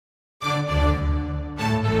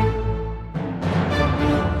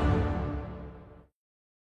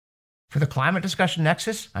For the Climate Discussion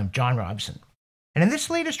Nexus, I'm John Robson. And in this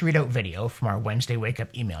latest readout video from our Wednesday Wake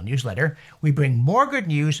Up email newsletter, we bring more good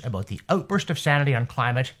news about the outburst of sanity on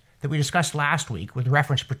climate that we discussed last week with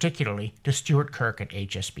reference particularly to Stuart Kirk at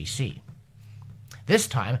HSBC. This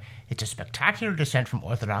time, it's a spectacular descent from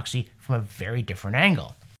orthodoxy from a very different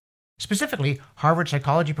angle. Specifically, Harvard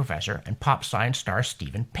psychology professor and pop science star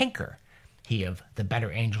Steven Pinker, he of The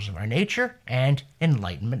Better Angels of Our Nature and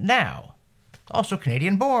Enlightenment Now. Also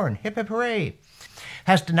Canadian-born, hip hip hooray,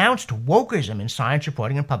 has denounced wokeism in science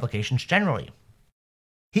reporting and publications generally.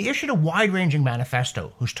 He issued a wide-ranging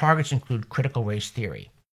manifesto whose targets include critical race theory,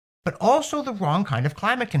 but also the wrong kind of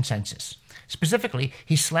climate consensus. Specifically,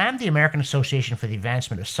 he slammed the American Association for the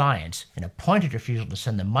Advancement of Science in a pointed refusal to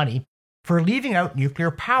send them money for leaving out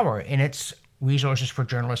nuclear power in its Resources for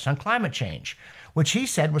Journalists on Climate Change, which he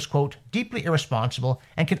said was, quote, deeply irresponsible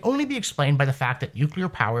and can only be explained by the fact that nuclear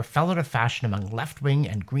power fell out of fashion among left-wing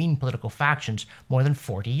and green political factions more than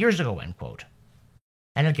 40 years ago, end quote.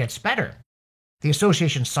 And it gets better. The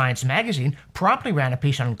association's Science magazine promptly ran a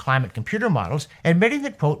piece on climate computer models, admitting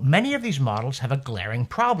that, quote, many of these models have a glaring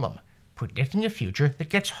problem, predicting a future that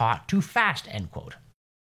gets hot too fast, end quote.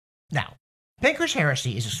 Now, Pinker's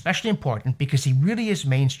heresy is especially important because he really is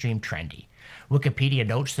mainstream trendy. Wikipedia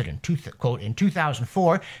notes that in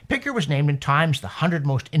 2004, Pinker was named in Time's the 100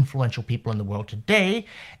 most influential people in the world today,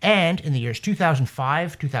 and in the years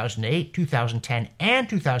 2005, 2008, 2010, and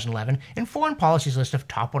 2011 in Foreign Policy's list of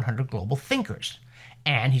top 100 global thinkers.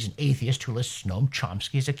 And he's an atheist who lists Noam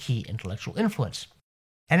Chomsky as a key intellectual influence.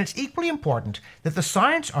 And it's equally important that the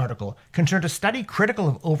Science article concerned a study critical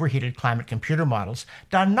of overheated climate computer models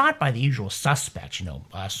done not by the usual suspects,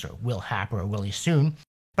 us or Will Happer or Willie Soon,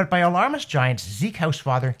 but by alarmist giants Zeke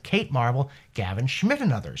Housefather, Kate Marvel, Gavin Schmidt,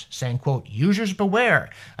 and others, saying, quote, users beware,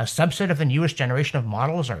 a subset of the newest generation of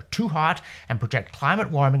models are too hot and project climate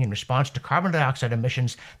warming in response to carbon dioxide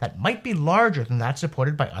emissions that might be larger than that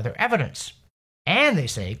supported by other evidence. And they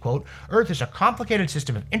say, quote, Earth is a complicated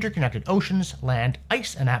system of interconnected oceans, land,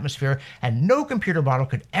 ice, and atmosphere, and no computer model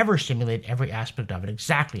could ever simulate every aspect of it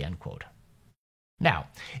exactly, end quote. Now,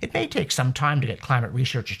 it may take some time to get climate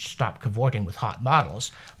researchers to stop cavorting with hot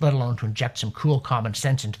models, let alone to inject some cool common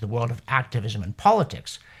sense into the world of activism and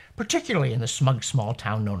politics, particularly in the smug small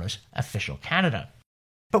town known as official Canada.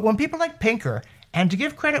 But when people like Pinker, and to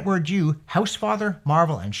give credit where due, Housefather,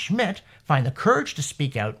 Marvel, and Schmidt find the courage to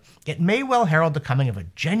speak out, it may well herald the coming of a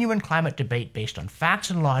genuine climate debate based on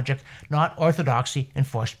facts and logic, not orthodoxy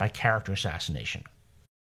enforced by character assassination.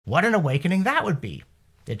 What an awakening that would be!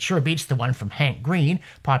 It sure beats the one from Hank Green,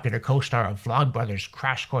 popular co-star of Vlogbrothers'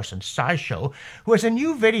 Crash Course in SciShow, who has a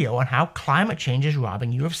new video on how climate change is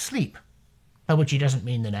robbing you of sleep. By which he doesn't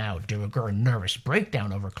mean the now de rigueur nervous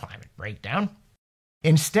breakdown over climate breakdown.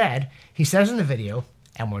 Instead, he says in the video,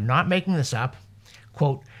 and we're not making this up,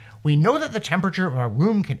 quote, we know that the temperature of our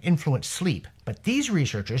room can influence sleep, but these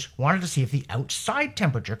researchers wanted to see if the outside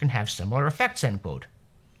temperature can have similar effects, end quote.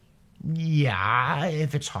 Yeah,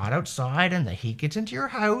 if it's hot outside and the heat gets into your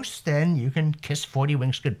house, then you can kiss 40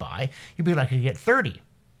 winks goodbye. You'll be likely to get 30.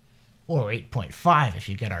 Or 8.5 if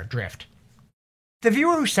you get our drift. The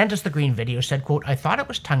viewer who sent us the green video said, quote, I thought it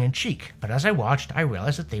was tongue-in-cheek, but as I watched, I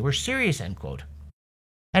realized that they were serious, end quote.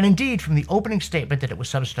 And indeed, from the opening statement that it was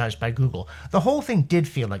subsidized by Google, the whole thing did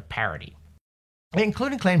feel like parody,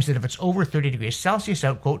 including claims that if it's over 30 degrees Celsius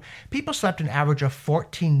out, quote, people slept an average of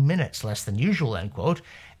 14 minutes less than usual, end quote,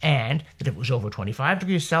 and that if it was over 25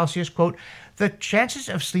 degrees Celsius, quote, the chances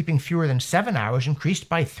of sleeping fewer than 7 hours increased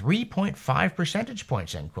by 3.5 percentage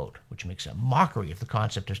points, end quote, which makes a mockery of the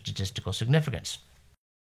concept of statistical significance.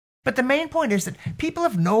 But the main point is that people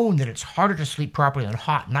have known that it's harder to sleep properly on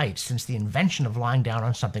hot nights since the invention of lying down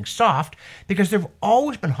on something soft, because there have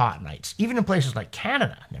always been hot nights, even in places like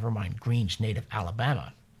Canada, never mind Green's native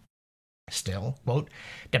Alabama. Still, quote,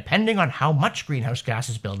 depending on how much greenhouse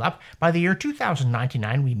gases build up, by the year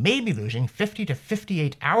 2099 we may be losing 50 to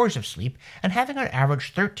 58 hours of sleep and having on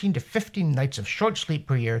average 13 to 15 nights of short sleep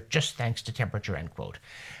per year just thanks to temperature, end quote.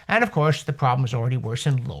 And of course, the problem is already worse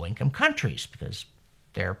in low-income countries, because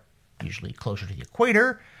they're usually closer to the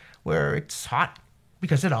equator, where it's hot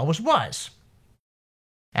because it always was.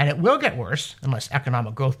 And it will get worse unless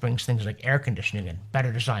economic growth brings things like air conditioning and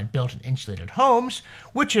better designed built and insulated homes,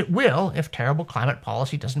 which it will if terrible climate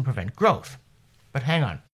policy doesn't prevent growth. But hang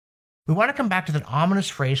on. We want to come back to that ominous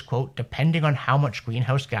phrase, quote, depending on how much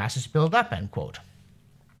greenhouse gases build up, end quote.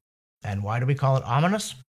 And why do we call it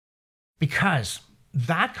ominous? Because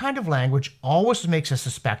that kind of language always makes us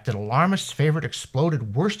suspect that alarmists' favorite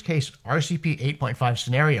exploded worst-case RCP 8.5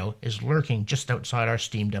 scenario is lurking just outside our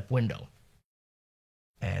steamed-up window.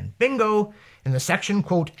 And bingo, In the section,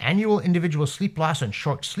 quote, annual individual sleep loss and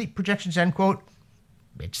short sleep projections, end quote,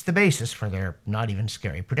 it's the basis for their not even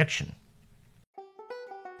scary prediction.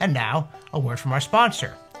 And now, a word from our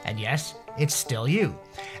sponsor. And yes, it's still you.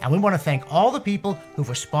 And we want to thank all the people who've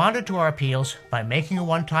responded to our appeals by making a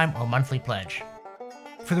one-time or monthly pledge.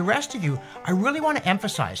 For the rest of you, I really want to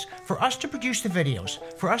emphasize, for us to produce the videos,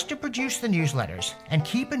 for us to produce the newsletters, and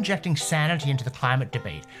keep injecting sanity into the climate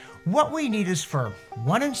debate, what we need is for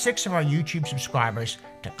 1 in 6 of our YouTube subscribers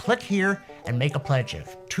to click here and make a pledge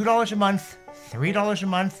of $2 a month, $3 a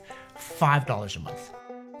month, $5 a month.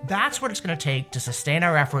 That's what it's going to take to sustain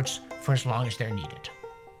our efforts for as long as they're needed.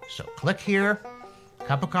 So click here,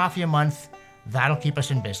 cup of coffee a month, that'll keep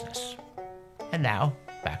us in business. And now,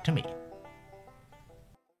 back to me.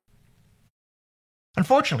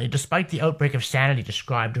 Unfortunately, despite the outbreak of sanity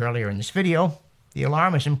described earlier in this video, the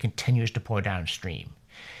alarmism continues to pour downstream,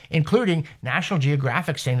 including National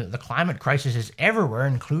Geographic saying that the climate crisis is everywhere,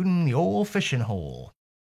 including the old fishing hole.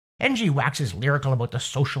 NG waxes lyrical about the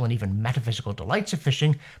social and even metaphysical delights of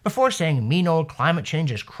fishing before saying mean old climate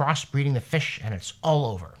change is crossbreeding the fish and it's all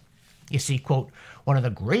over. You see, quote, one of the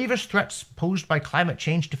gravest threats posed by climate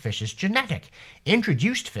change to fish is genetic.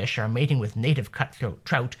 Introduced fish are mating with native cutthroat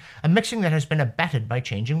trout, a mixing that has been abetted by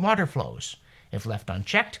changing water flows. If left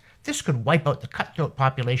unchecked, this could wipe out the cutthroat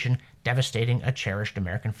population, devastating a cherished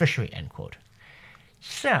American fishery, end quote.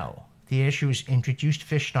 So, the issue is introduced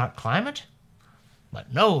fish, not climate?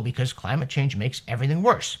 But no, because climate change makes everything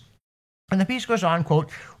worse. And the piece goes on, quote,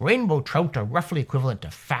 rainbow trout are roughly equivalent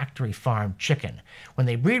to factory farmed chicken. When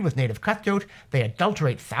they breed with native cutthroat, they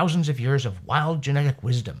adulterate thousands of years of wild genetic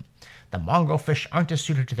wisdom. The mongrel fish aren't as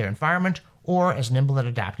suited to their environment or as nimble at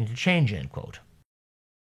adapting to change, end quote.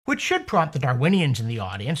 Which should prompt the Darwinians in the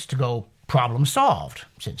audience to go, problem solved,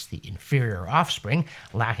 since the inferior offspring,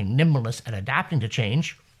 lacking nimbleness at adapting to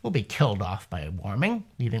change, will be killed off by warming,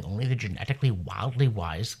 leaving only the genetically wildly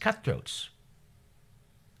wise cutthroats.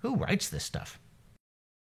 Who writes this stuff?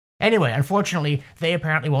 Anyway, unfortunately, they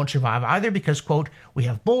apparently won't survive either because, quote, we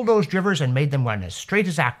have bulldozed rivers and made them run as straight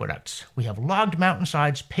as aqueducts. We have logged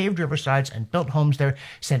mountainsides, paved riversides, and built homes there,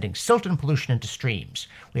 sending silt and pollution into streams.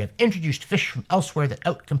 We have introduced fish from elsewhere that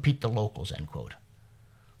outcompete the locals, end quote.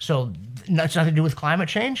 So, that's nothing to do with climate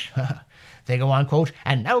change? They go on, quote,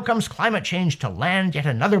 and now comes climate change to land yet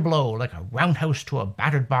another blow, like a roundhouse to a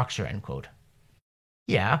battered boxer, end quote.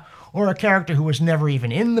 Yeah, or a character who was never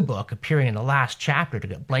even in the book appearing in the last chapter to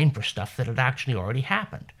get blamed for stuff that had actually already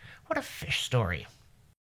happened. What a fish story.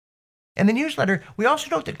 In the newsletter, we also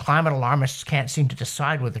note that climate alarmists can't seem to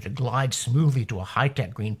decide whether to glide smoothly to a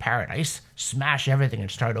high-tech green paradise, smash everything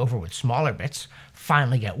and start over with smaller bits,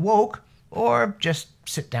 finally get woke, or just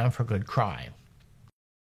sit down for a good cry.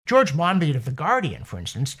 George Monbiot of The Guardian, for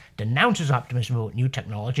instance, denounces optimism about new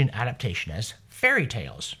technology and adaptation as fairy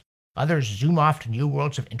tales. Others zoom off to new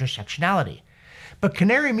worlds of intersectionality. But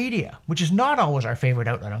Canary Media, which is not always our favorite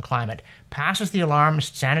outlet on climate, passes the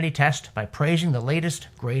alarmist sanity test by praising the latest,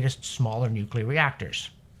 greatest, smaller nuclear reactors.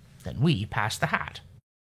 Then we pass the hat.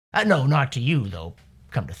 No, not to you, though,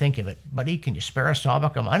 come to think of it. Buddy, can you spare a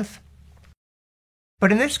sawbuck a month?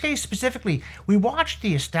 But in this case specifically, we watched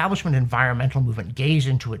the establishment environmental movement gaze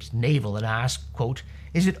into its navel and ask, quote,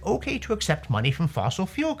 is it okay to accept money from fossil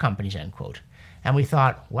fuel companies, end quote? And we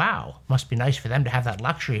thought, wow, must be nice for them to have that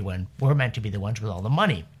luxury when we're meant to be the ones with all the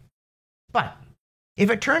money. But if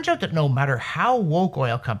it turns out that no matter how woke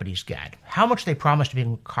oil companies get, how much they promise to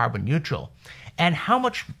be carbon neutral, and how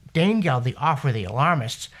much Danegeld they offer the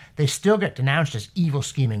alarmists, they still get denounced as evil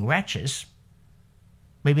scheming wretches,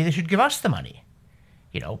 maybe they should give us the money.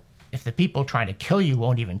 You know, if the people trying to kill you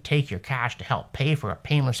won't even take your cash to help pay for a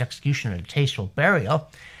painless execution and a tasteful burial,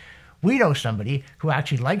 we know somebody who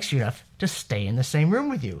actually likes you enough to stay in the same room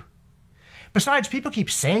with you. Besides, people keep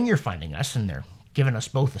saying you're funding us, and they're giving us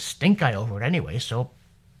both a stink eye over it anyway, so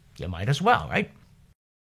you might as well, right?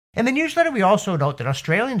 In the newsletter, we also note that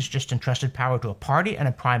Australians just entrusted power to a party and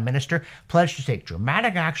a prime minister pledged to take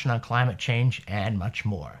dramatic action on climate change and much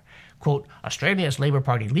more. Quote, Australia's Labour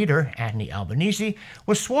Party leader, Anthony Albanese,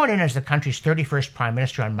 was sworn in as the country's 31st Prime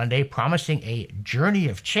Minister on Monday, promising a journey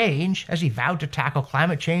of change as he vowed to tackle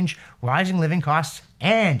climate change, rising living costs,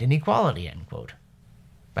 and inequality, end quote.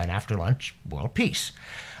 And after lunch, world peace.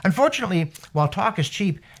 Unfortunately, while talk is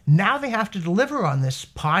cheap, now they have to deliver on this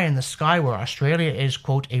pie in the sky where Australia is,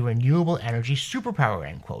 quote, a renewable energy superpower,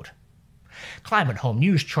 end quote. Climate Home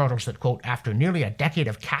News chortles that, quote, after nearly a decade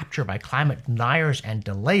of capture by climate deniers and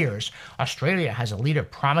delayers, Australia has a leader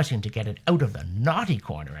promising to get it out of the naughty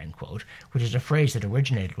corner, end quote, which is a phrase that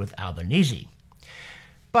originated with Albanese.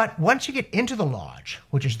 But once you get into the Lodge,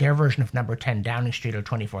 which is their version of number 10 Downing Street or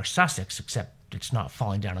 24 Sussex, except it's not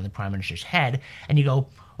falling down on the Prime Minister's head, and you go,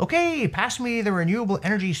 okay, pass me the renewable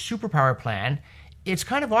energy superpower plan, it's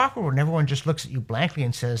kind of awkward when everyone just looks at you blankly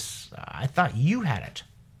and says, I thought you had it.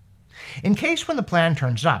 In case when the plan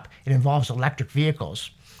turns up, it involves electric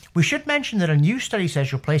vehicles, we should mention that a new study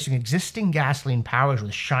says replacing existing gasoline powers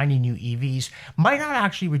with shiny new EVs might not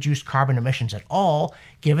actually reduce carbon emissions at all,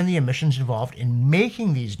 given the emissions involved in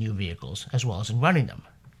making these new vehicles as well as in running them.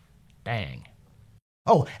 Dang.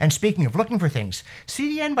 Oh, and speaking of looking for things,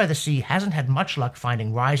 CDN by the Sea hasn't had much luck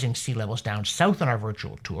finding rising sea levels down south on our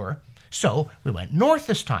virtual tour, so we went north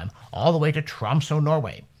this time, all the way to Tromsø,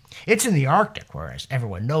 Norway. It's in the Arctic, where, as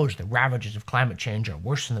everyone knows, the ravages of climate change are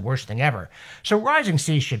worse than the worst thing ever, so rising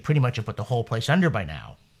seas should pretty much have put the whole place under by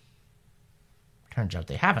now. Turns out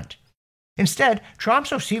they haven't. Instead,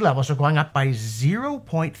 Tromsø sea levels are going up by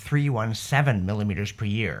 0.317 millimeters per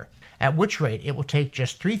year, at which rate it will take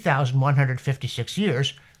just 3,156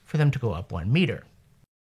 years for them to go up 1 meter.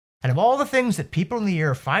 And of all the things that people in the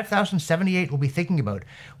year 5078 will be thinking about,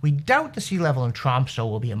 we doubt the sea level in Tromsø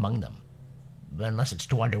will be among them. Unless it's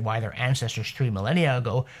to wonder why their ancestors 3 millennia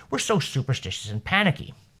ago were so superstitious and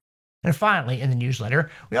panicky. And finally, in the newsletter,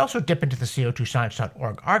 we also dip into the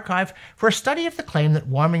CO2science.org archive for a study of the claim that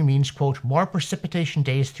warming means, quote, more precipitation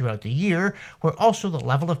days throughout the year, where also the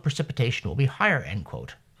level of precipitation will be higher, end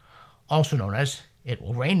quote. Also known as, it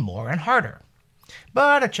will rain more and harder.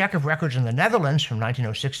 But a check of records in the Netherlands from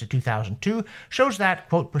 1906 to 2002 shows that,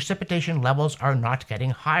 quote, precipitation levels are not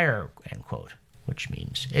getting higher, end quote, which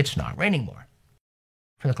means it's not raining more.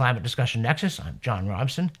 For the Climate Discussion Nexus, I'm John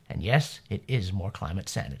Robson, and yes, it is more climate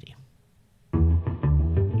sanity.